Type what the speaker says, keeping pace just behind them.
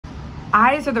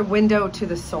Eyes are the window to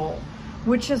the soul,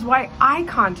 which is why eye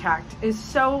contact is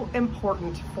so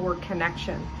important for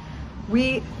connection.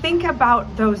 We think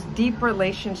about those deep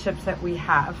relationships that we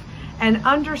have and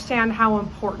understand how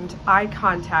important eye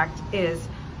contact is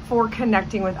for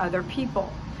connecting with other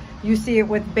people. You see it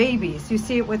with babies, you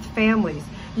see it with families,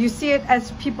 you see it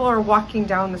as people are walking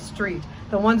down the street,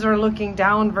 the ones that are looking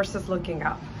down versus looking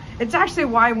up. It's actually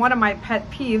why one of my pet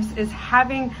peeves is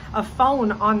having a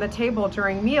phone on the table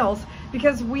during meals,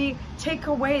 because we take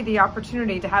away the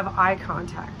opportunity to have eye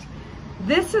contact.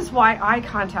 This is why eye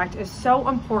contact is so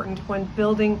important when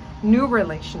building new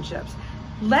relationships.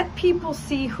 Let people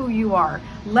see who you are.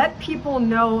 Let people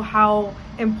know how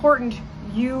important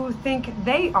you think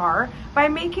they are by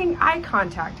making eye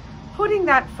contact, putting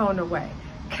that phone away,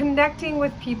 connecting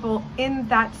with people in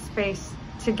that space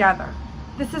together.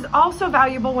 This is also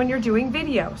valuable when you're doing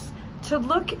videos, to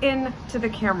look into the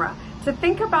camera, to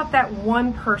think about that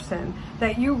one person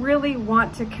that you really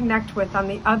want to connect with on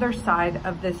the other side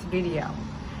of this video.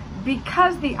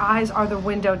 Because the eyes are the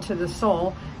window to the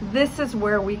soul, this is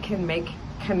where we can make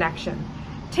connection.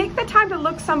 Take the time to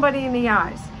look somebody in the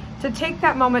eyes, to take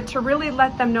that moment to really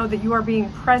let them know that you are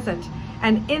being present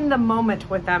and in the moment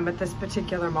with them at this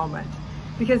particular moment.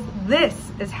 Because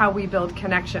this is how we build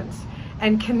connections.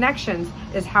 And connections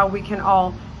is how we can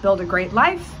all build a great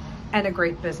life and a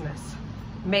great business.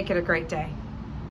 Make it a great day.